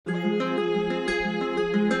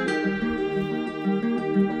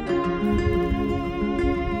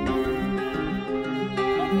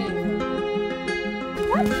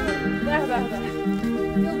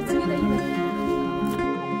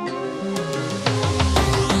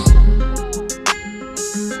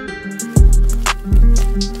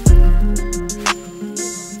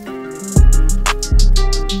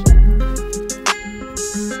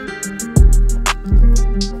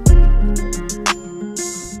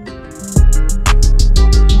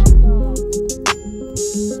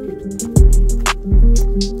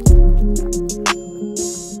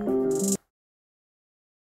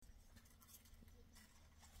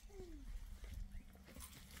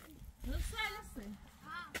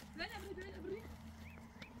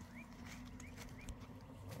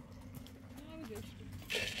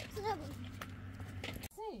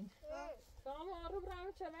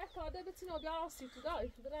چمه کاده بتینو بیا سی تو دای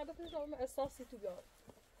درن بفرش اون اساسی تو بیا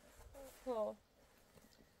ها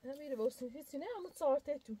همین واسه هیچ نه اما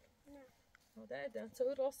صارته تو نه ده تو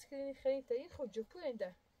راست کنی خیلی تا این خود جو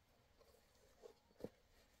پونده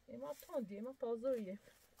ما تندی ما تازه‌ایه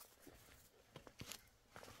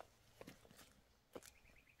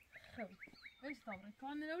خب ايش طبعا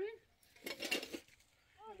كان نورين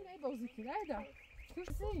هاي بوزي كده ده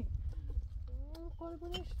شو سي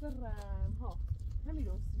قربونش درم ها همین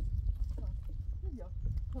روزی بیا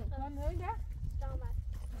کان نورین ده داماد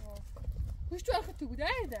وش تو اخذت بوده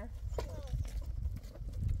ده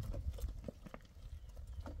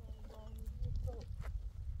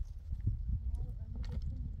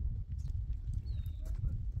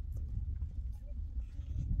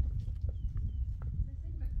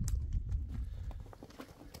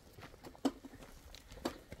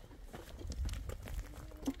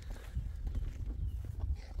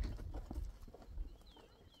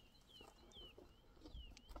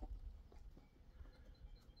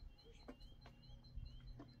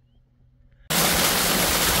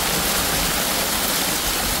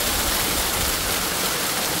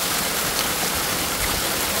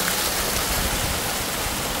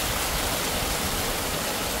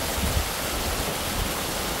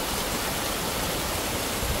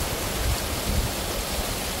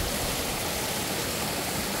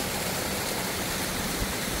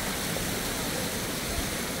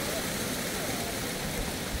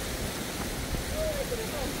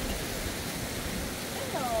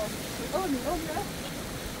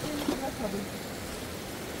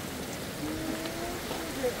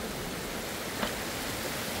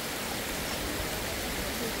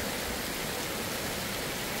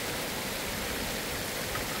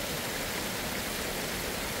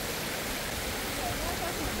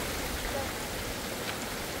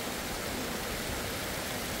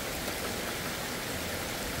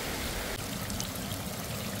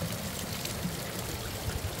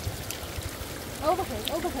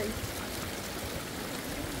overheen.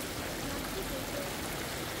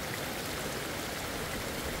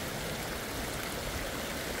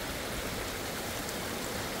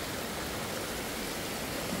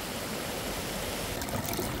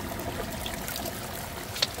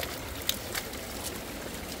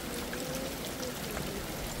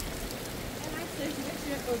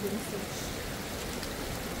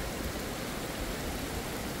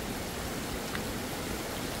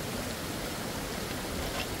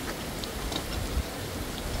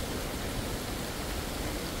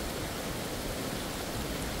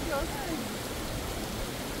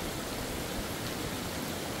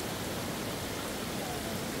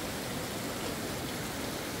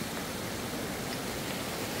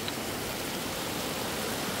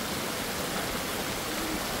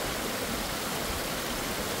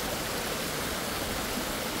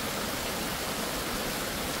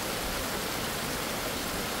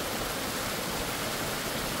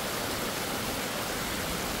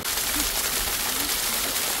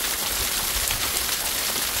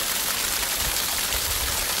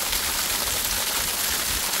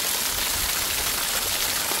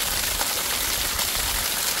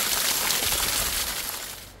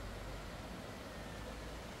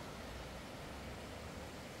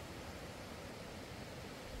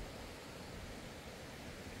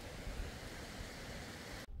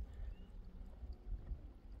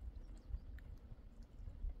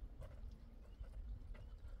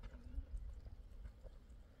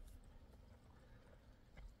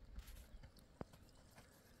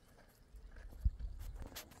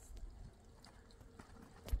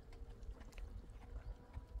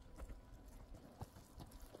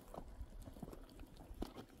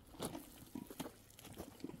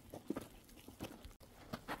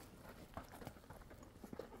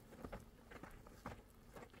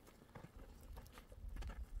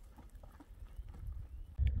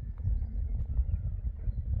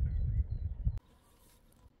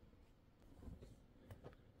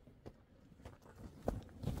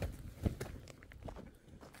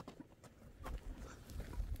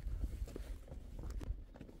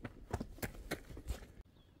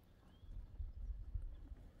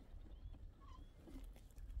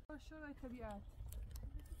 شوي طبيعات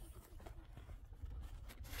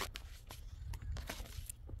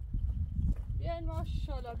بیاین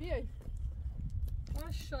ماشاءالله بیاین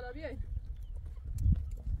ماشاءالله بیاین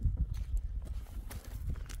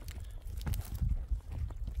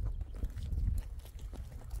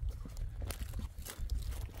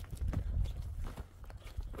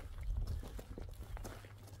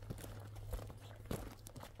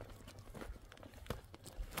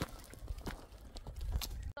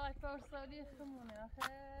پارسالی خمونه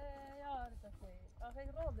آخه یار بخیر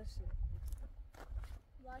آخه راه داشتی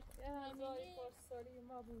باش یه هزاری پارسالی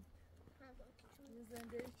ما بود یه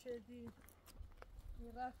زندگی کردی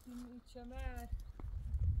رفتیم این چمر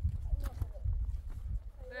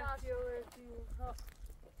رفتی آوردی ها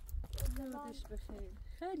نمودش بخیر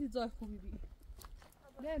خیلی جای خوبی بی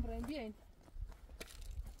بیاین بریم بیاین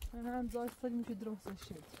هم جای خیلی میشه درست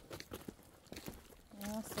شد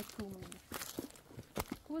سکون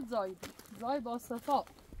کو جای بی جای با صفا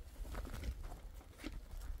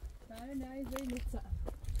نه زي نتسع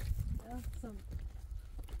احسن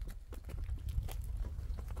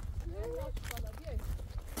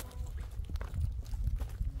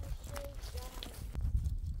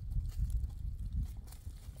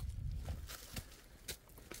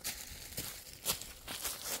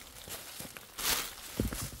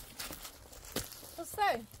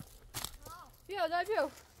حسين بيو ده بيو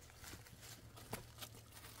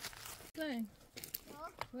حسين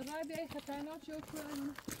والرابع اي خطانات شوفوا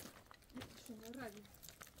انا شو الرابع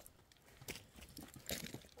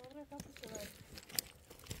والله كافي شباب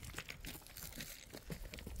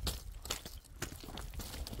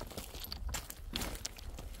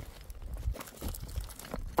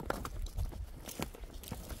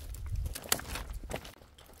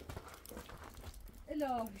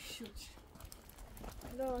الهي شوش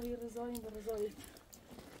الهي رضاين برضايك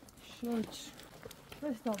شوش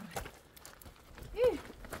بس طبعا ايه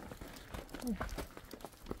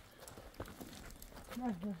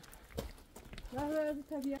لحظة لحظة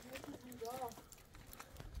بالتبيع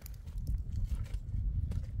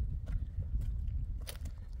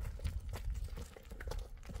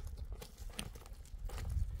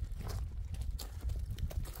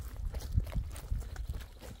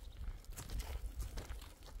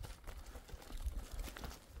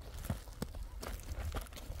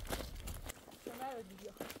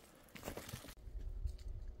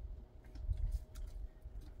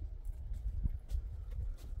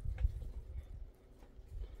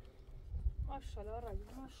ما شاء الله راجل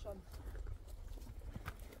ما شاء الله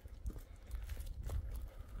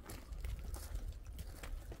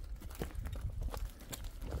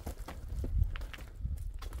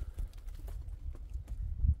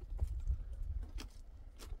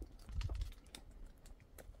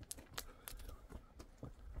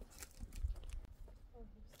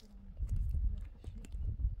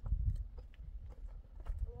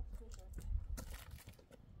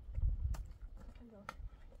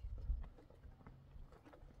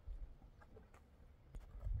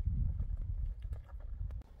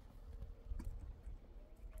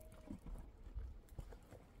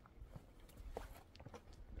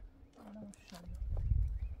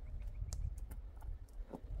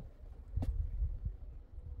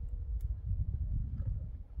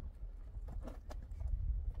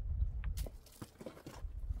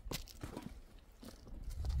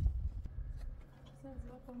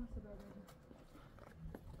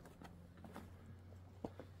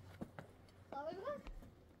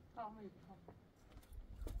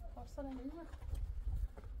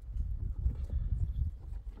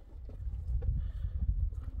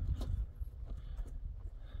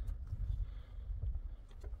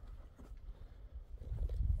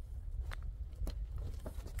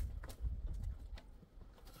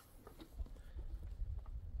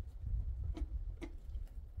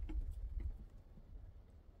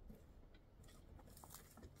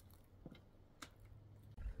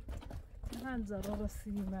هنزل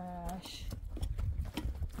رسيماش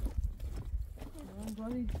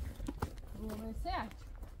نقولي ربع ساعة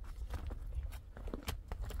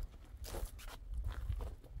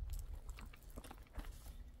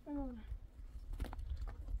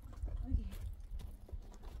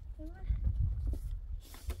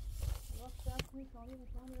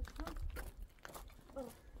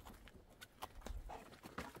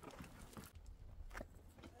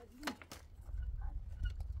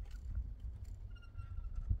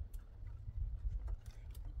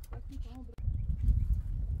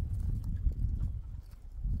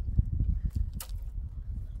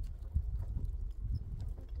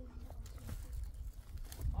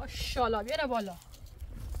ماشاءالله بیاره بالا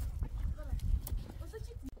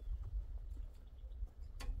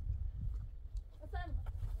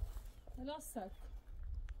راستك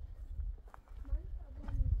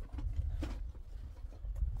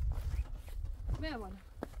بیا بالا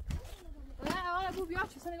نه بو بیا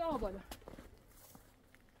چه نگاه بالا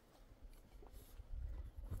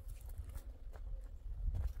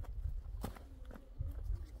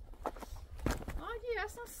آگی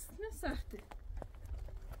اصلا نسخته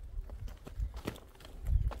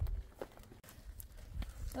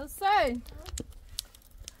حسین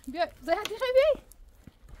بیا زیادی خیلی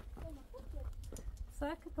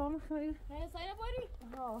ساكت عمر خير. هي ساينة بوري.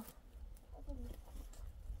 ها.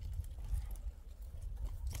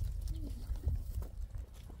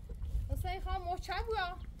 ساي خام موچا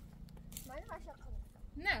بیا. من عاشق.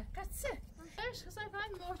 نه کتسه. ايش ساي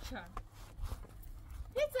خام موچا.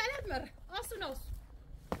 هي زلت مر. أصنوس.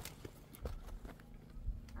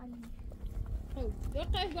 علي. أو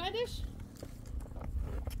دقيق بعدش.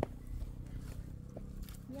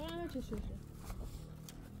 لا ما تشوفه.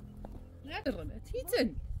 لا ترمت هي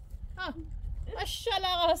تن. ها.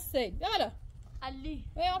 الشلا غسي. يلا. علي.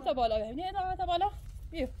 ويا تبالا يعني هذا تبالا.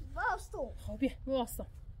 بيو. باستو. خبيه موصل.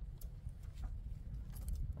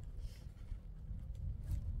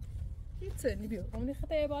 يتسني بيو عمري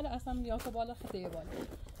خطيه بالا اصلا يا بالا خطيه بالا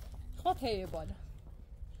خطيه بالا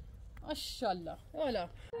ما شاء الله ولا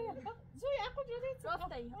زوي اخذ جديد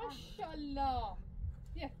رفتي ما شاء الله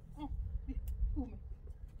يا قومي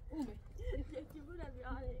قومي يجيبونا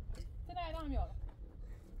بيعاني ترى رام يلا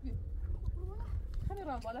خلي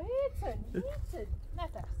رام بالا يتسن لا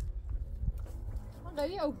تحس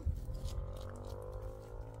غير او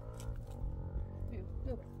بيو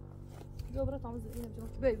دوبر دوبر طعم زين بجوك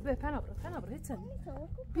بي بنبره يتسن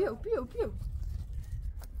بيو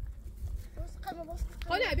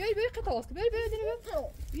خلي بيو قطوس بيو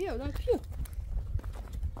بيو لا بيو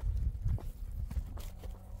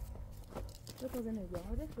دوبر زين بيو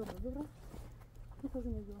هذا دوبر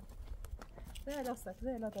زين بيو لا دستك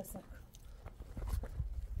دستك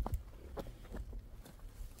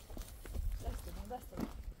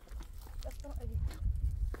أبي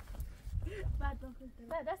بعد ما كنت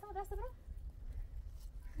لا دستك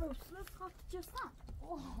برا بس لا تخاف تجسد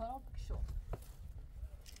اوه ربك شو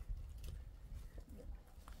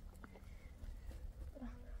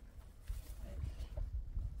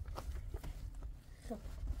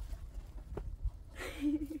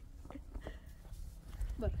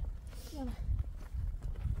برا يلا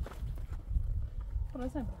برا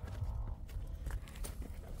سام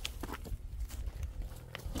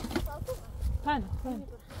فان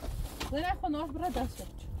لا ناخذ نروح برا دستك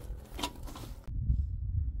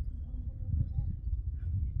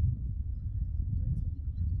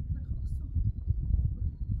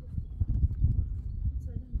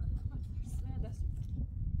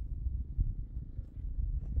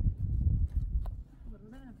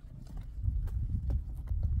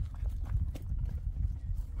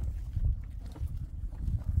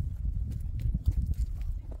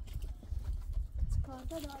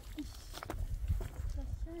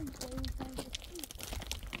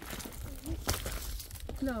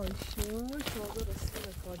لا شو درست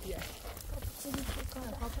الفاضية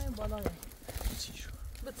كان حاطين بلاي بتسيشو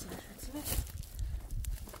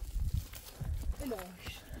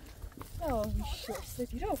لاش شو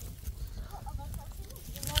ستيرو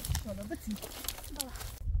والله بتسي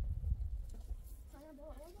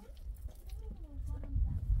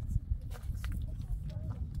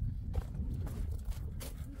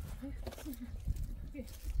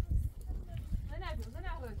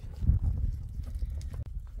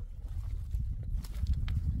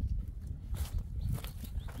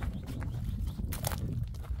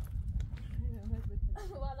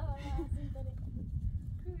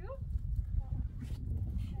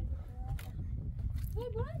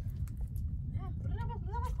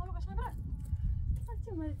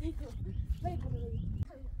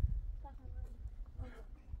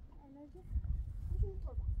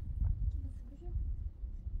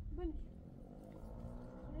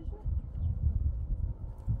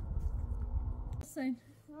حسين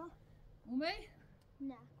ومي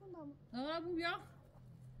نعم كنا نغربوا بيا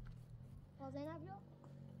وزينا بيو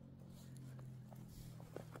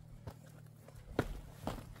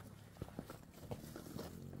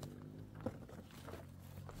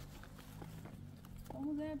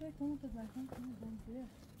como زي بيك como تزعلان como زي كده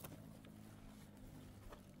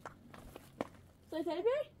طيب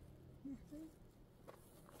تلبي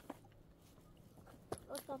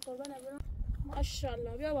أصلا بنا ما شاء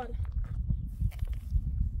الله بيا ولا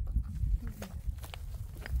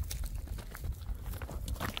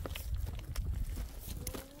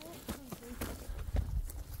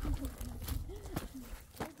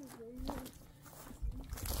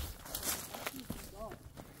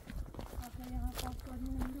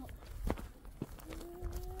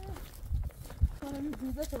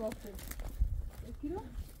Güzel tarafı. Ekiro.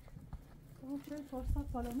 Tamam şöyle sorsak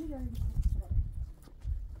falan mı yani?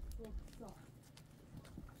 Çok sağ.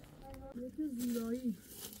 Yakın zirayı.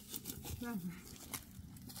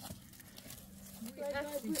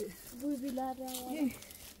 Bu bilar ya.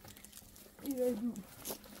 İyi du.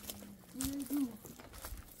 İyi du.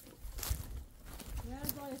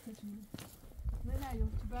 Nerede ayet şimdi? نه یا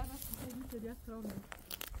تو بعد از خیلی تریاک خراب نمی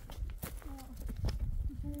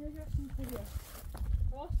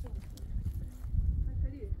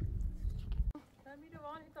میره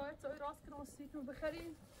وانی تا های راست کنم سیتون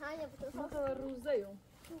بخرین مثلا روزه یوم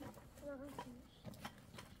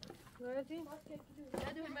باید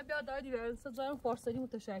یادیم من بیاد دادی برای سازارم پارسالی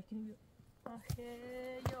متشکریم بیاد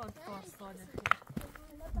آخه یاد پارساله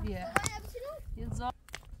بیا یه زار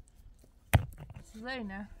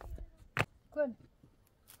زینه کن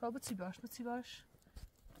با بچی باش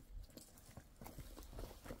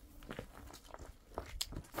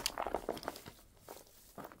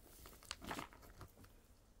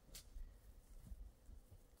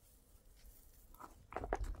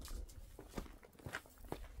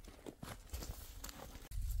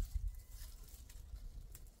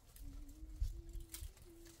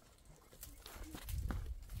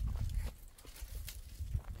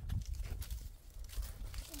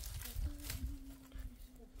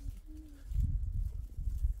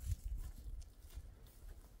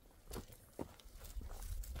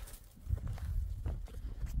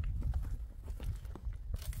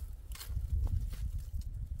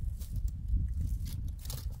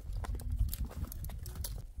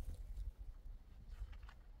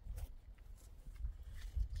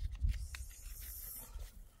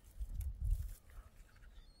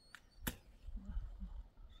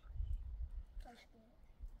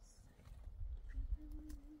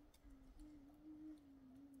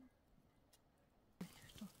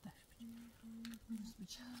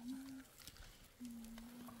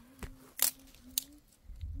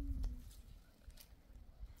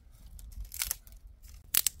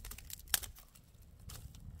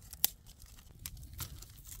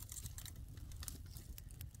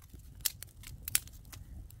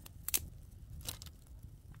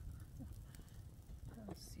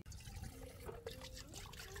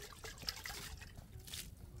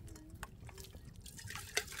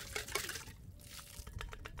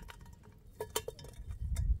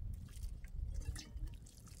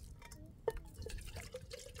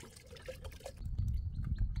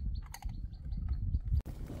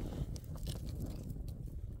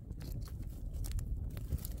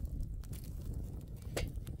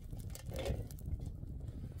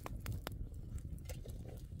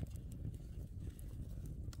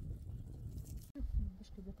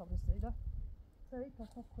كده طب السيدة سريعة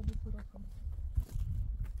تدخل بسرعة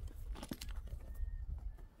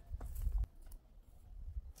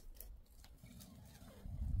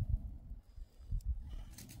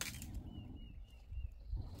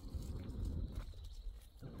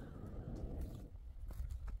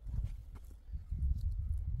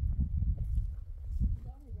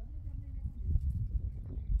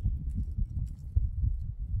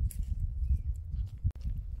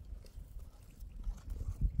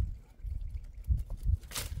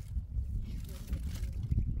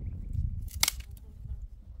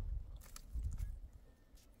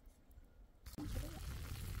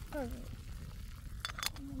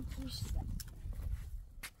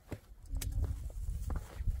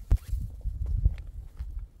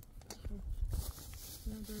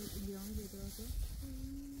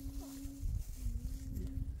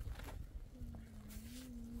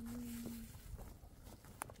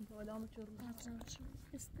آدم چرا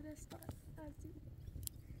استرس دارم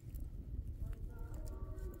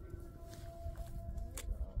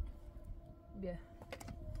بیا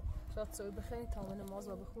شاید سوی بخیر تا من نماز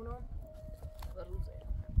رو بخونم و روزه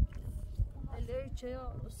علیه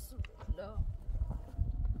یا رسول الله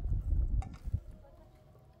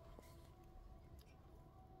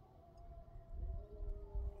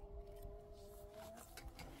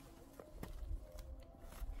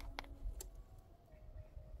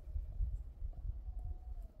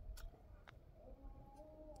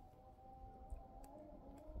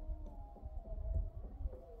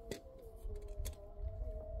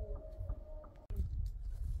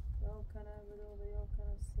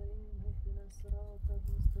الصراط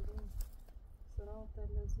المستقيم صراط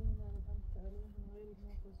الذين أنعمت عليهم غير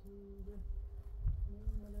المغضوب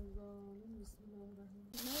عليهم ولا الضالين بسم الله الرحمن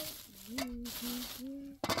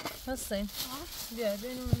الرحيم هستين بیا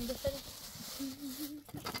بینو من بخری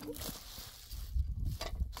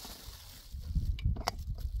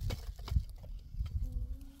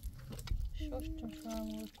شوشتون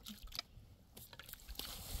شامل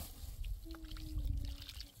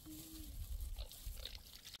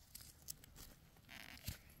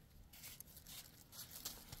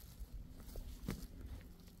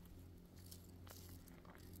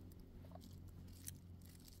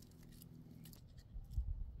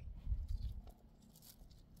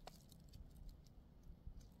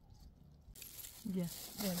بیا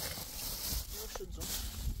بیا شد رو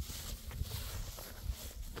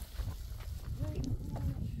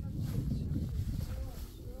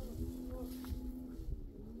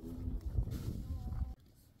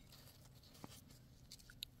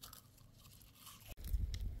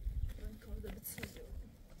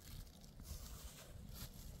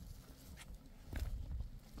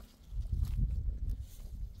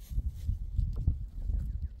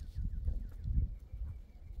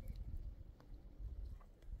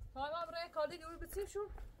ما برای کاری دیگه بسیم شو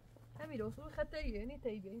همین رسول خطریه نی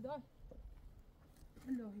تیبه دار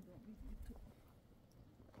اللهی بابی تو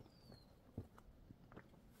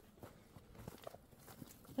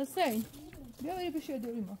حسین بیا بری پیش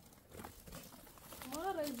داری ما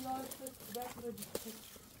رزار بس رو دیگه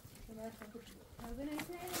شما خود ببین این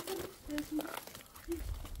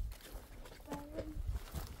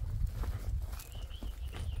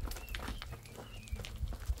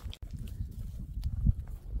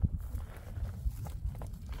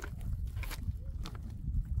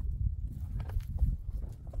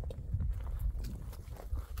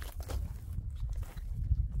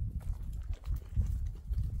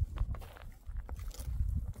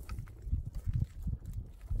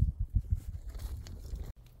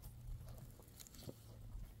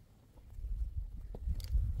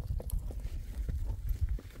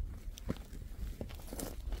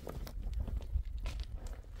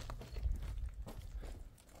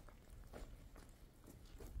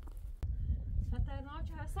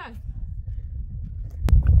خطرناک حسن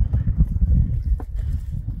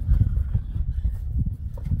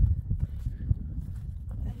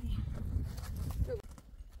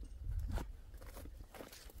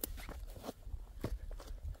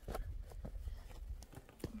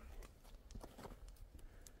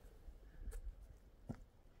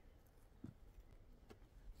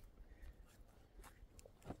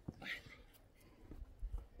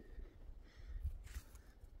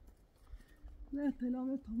لا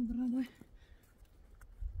تلامي طعم الرضا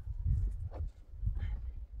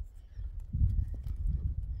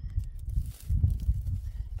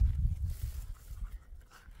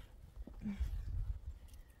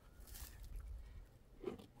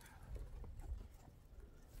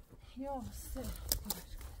يا ساتر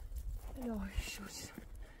الهي شو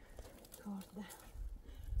کار ده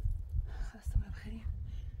خستم بخیریم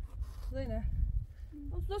زینه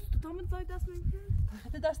از دست تامن زای دست میکنم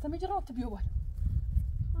خیلی دست میجه رات بیو بار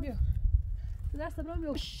بیا دست برام بیا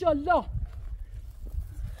انشالله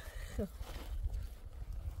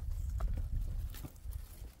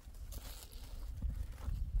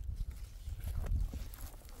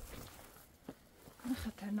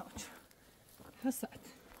خطرناک حسد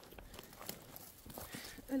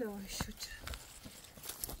الهی شکر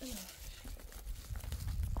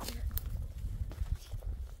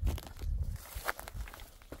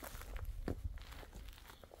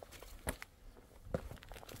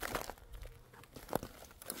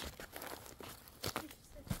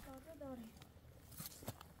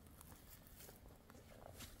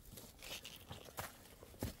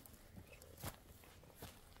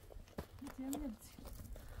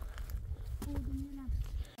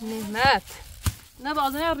نعمت نه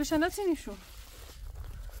بازه ریشه نتینیشون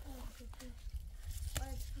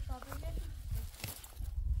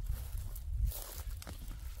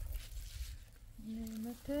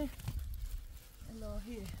نعمت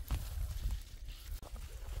الهی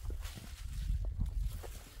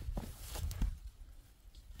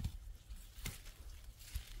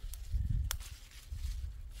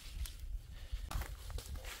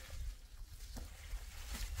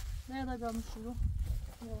نه دا بیام شروع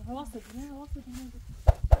حواست نه حواست نه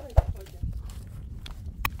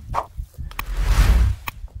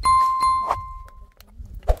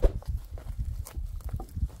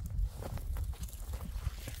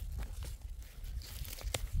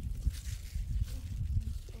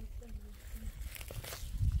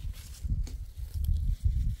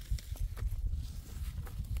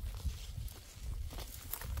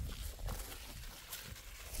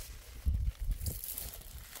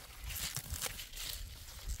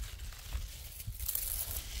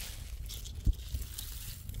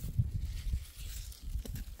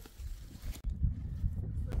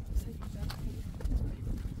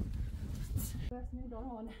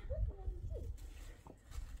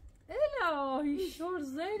الهی شور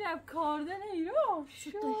زینب کاردن ایران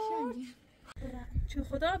چه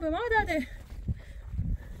خدا به ما داده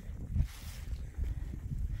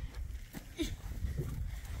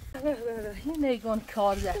این نیگان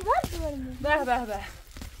کارده به به به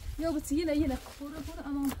یا بس یه خوره برو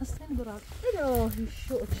اما حسن براد الهی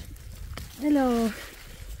شور الهی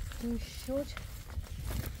شور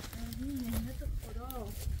این نعمت خدا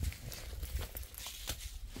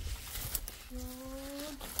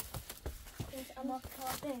اما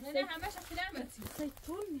کارده نه همش قیمتی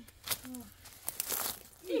زیتون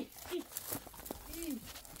ای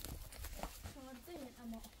کارده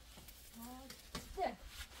اما ده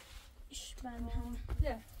ايش بعمل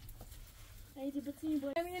ده هيدي بطيني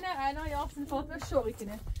بوي همینه انا یافتن فاطمه شوقی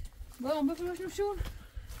کنه برام بفروشم شون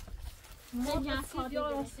ما بسید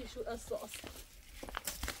یا راستی شو اساس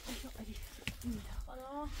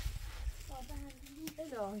خلاص بابا هندی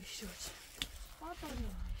الهی شد بابا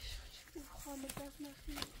الهی شد خامه دست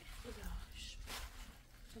نخی الهی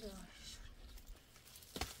شد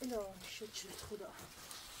الهی شد شد خدا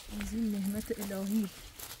از این نعمت الهی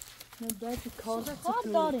نباید کار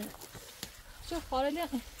داره شوف خاله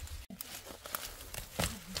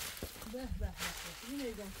به این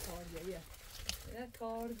ایدان کاریه یه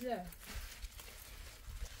کارده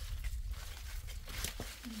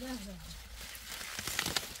به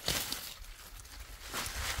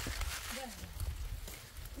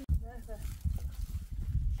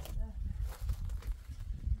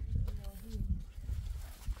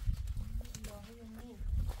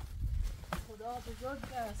خدا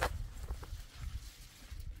بزرگ است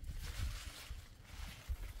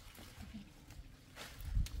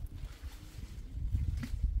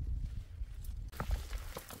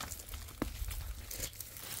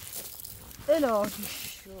الهی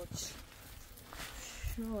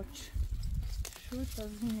شد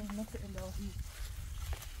از این نعمت الهی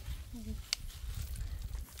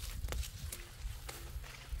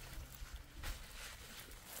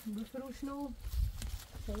بفروش نو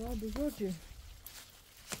خدا بزرگه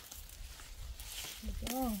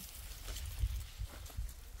خدا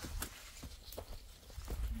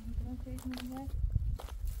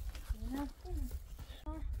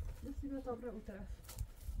بسی به طبره او طرف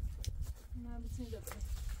نه بسیم دبره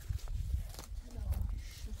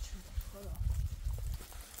شد خدا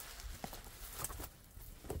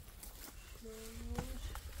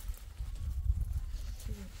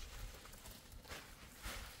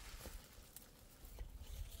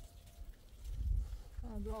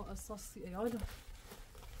دعا اساسی ایالا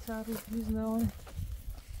تعرف بیزنانه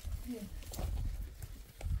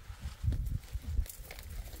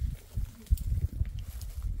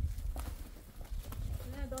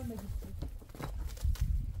نه دار نگیستی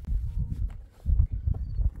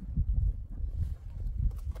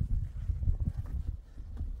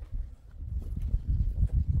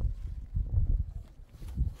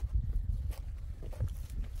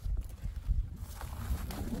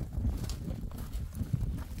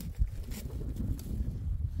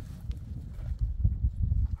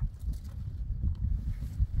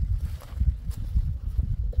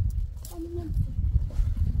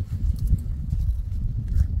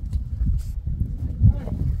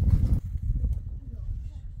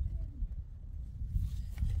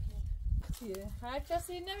هر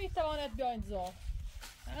کسی نمیتواند بیاین زا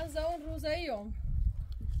از اون روزه‌ایم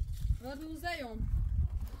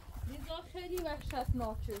لیزا خیلی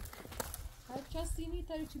وحشتناکه هر کسی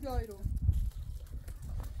نیتاری چی بیای رو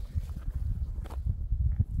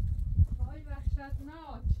های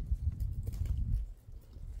وحشتناک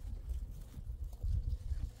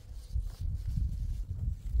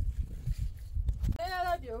نه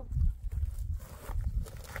رادیو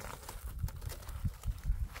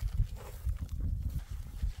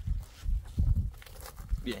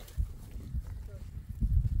Bien.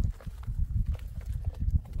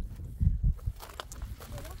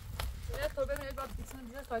 Ja, to bym chyba pisać,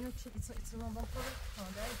 że koniec się pisać, co mam wam powiedzieć.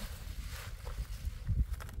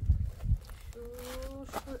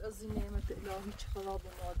 شو از نعمت الهی چه خراب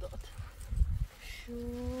ناداد شو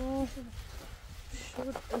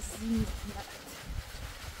از نعمت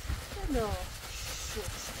الهی شو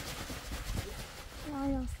Ja,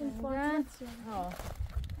 ها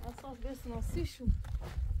اساس بس ناسیشو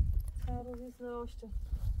تعرضیز نواشته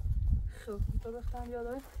خب تو بختم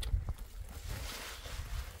یادای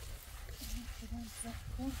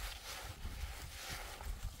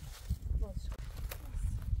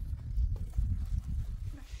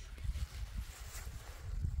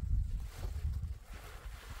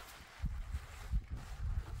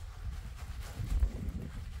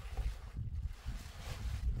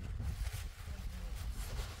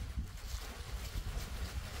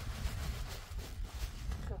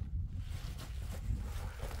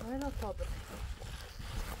ولا طابق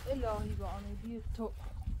الهی با آمدی تو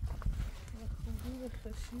و خوبی و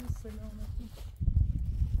خشی و سلامتی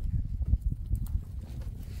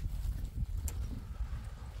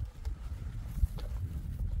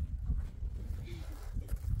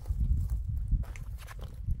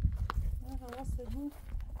حواس بود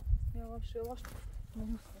یواش یواش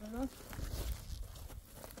نمیخورم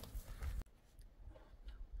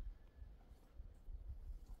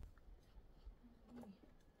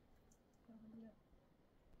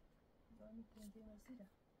میتونم بیام زیره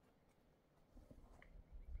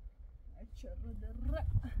اچر در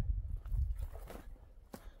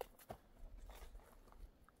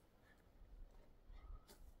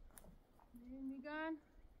میگن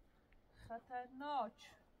خطرناک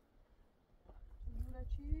چجوره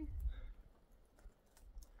چی؟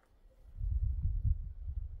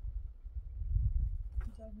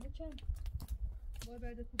 زاد میچن بای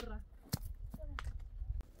برده تو برن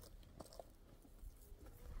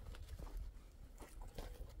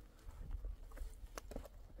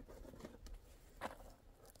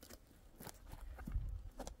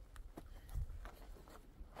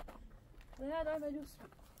نه دارم بجوز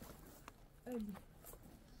öldü.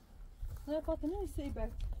 Ne yapatı neyse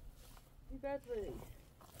İbert. İbert böyle.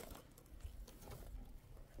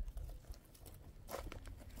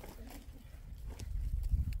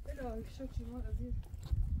 Ela شو چی ما عزیز.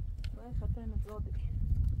 باید خطر نزاده.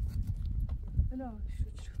 ela شو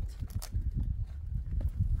شد.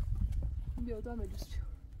 بیا دام دوست شو.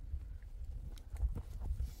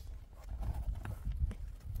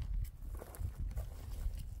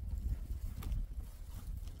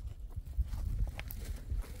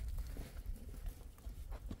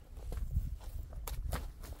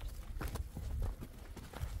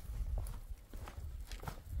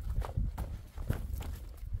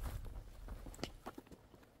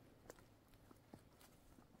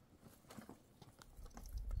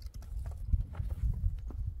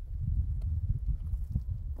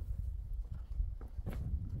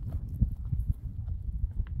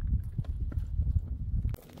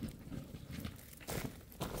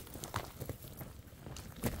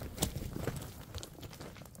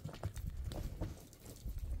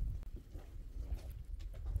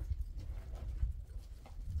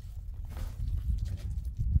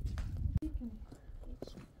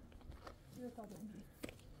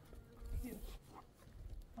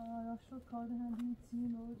 شو کار هندی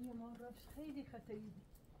تیم نوری ما راش خیلی خطری بود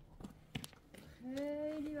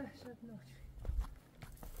خیلی وحشتناک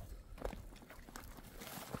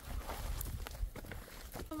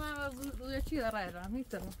من از روی چی رایرم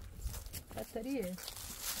میتونم خطریه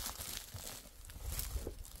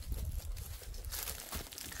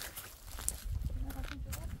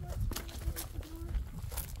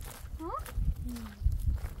ها؟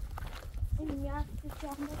 این یافت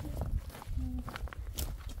siyahını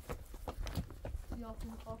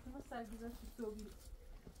altına sergiler şu soğuyor.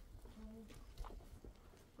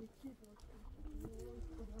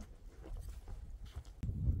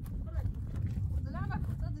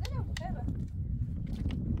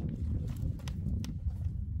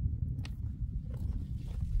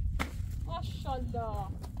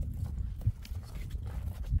 Maşallah.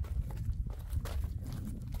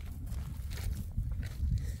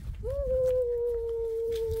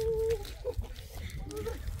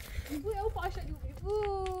 Bu ya paşa gibi.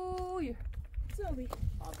 Uy. Sorry.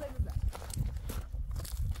 Al da güzel.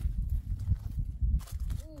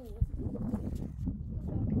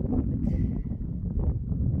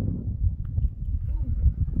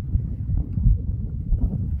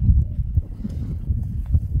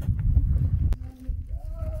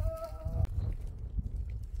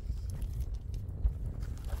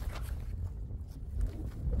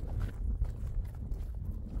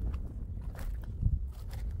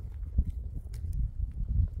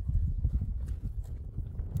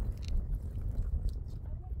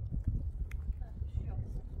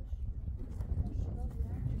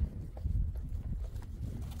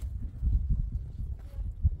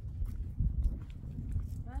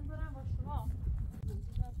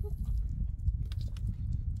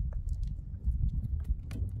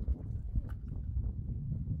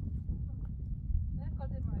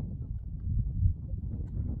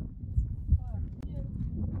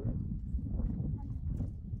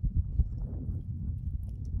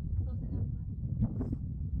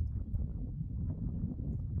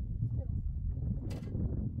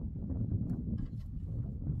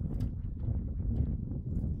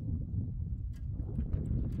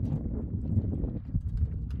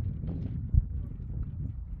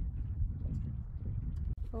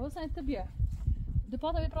 خلاص انت بيع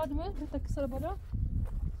دباطة يبرد من انت كسر برا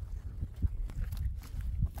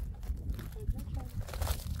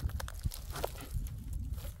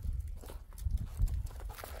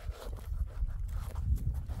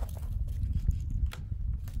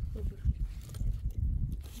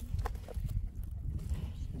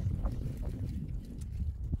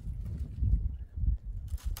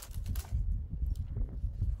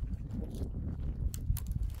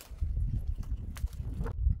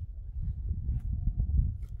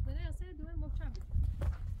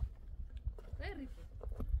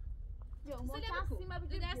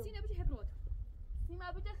درسینه بشه هبرود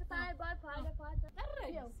سیما بده خطای باید پایده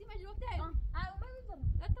درره سیما جلوته اومد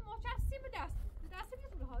میذارم انت موچه سیما دست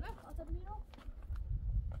میتونه حالا آتاب میرو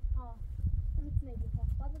میتونه بیتا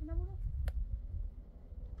باید بگنه برو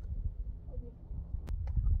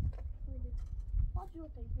باید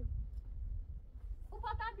جلوته بیو او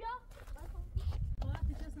پاتر بیا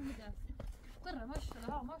باید تشسم دست برا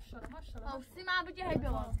ماشاءالله سیما بده هی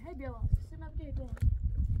بیاواز سیما بده هی بیاواز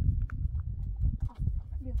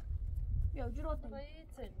بیا جلوته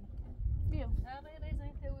بیا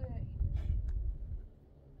ريزين توي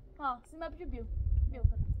سيما بيو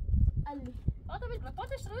قال لي هذا بالبلا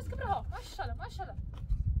باتش رويس كبرها ما شاء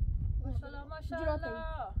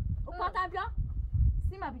الله وباتا بيا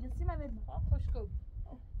سيما بيدنا خوشكم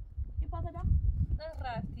باتا بيا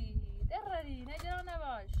درتي نجرا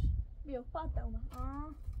نباش بيو باتا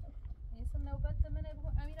وما يسمى وبات من ابو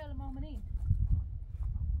امير المؤمنين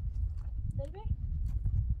دربي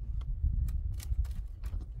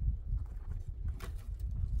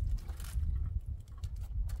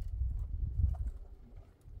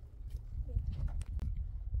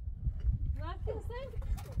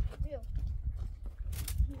بيو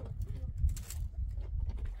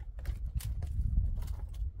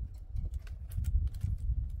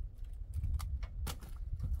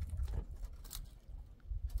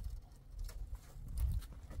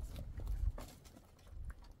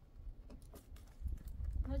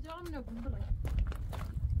نجرا من ابو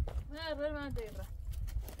بري ما دايره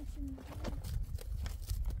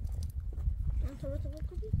انت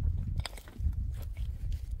بتقولي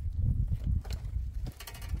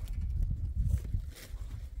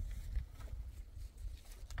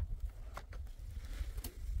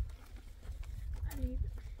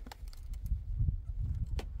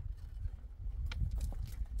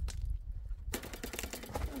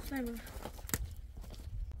سايبه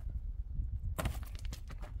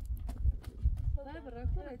برا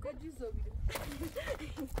كده تجي زوبي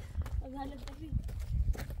هذا الدقيق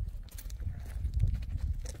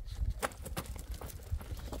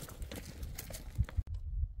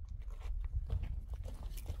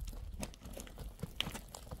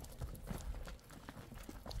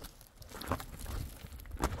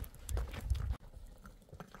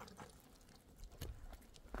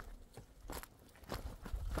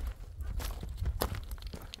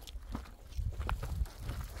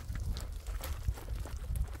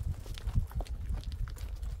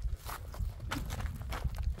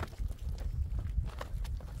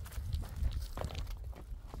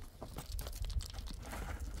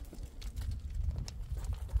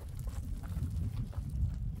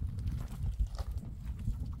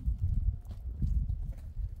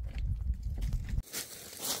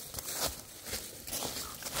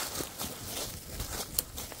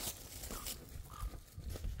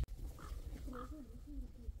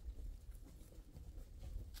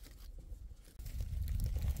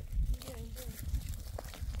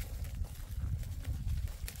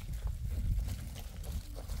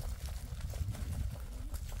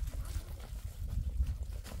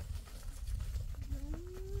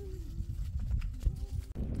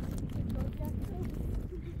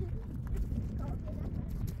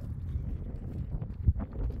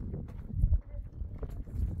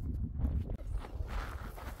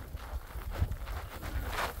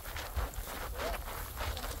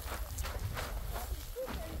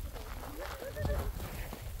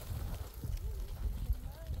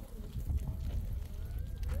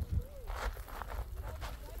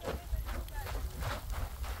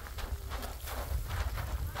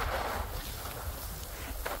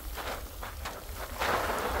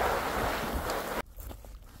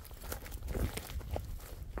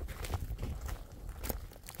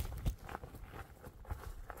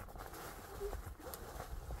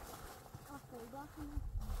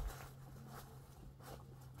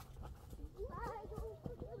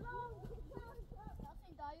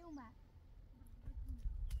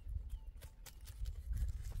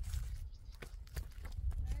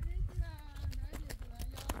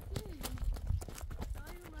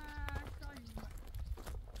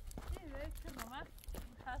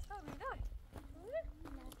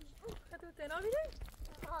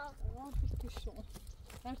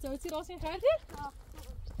ارتباطی راستین خریدی؟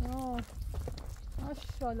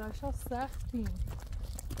 ماشاءالله شا سختیم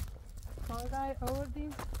کارگاه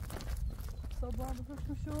آوردیم صبح هم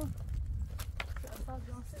بکشم شو اصلا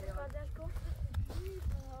جان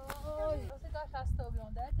واسه کار خسته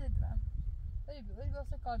بیان ده دیدم بری بیا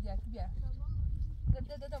واسه کار دیگه بیا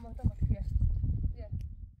ده بیا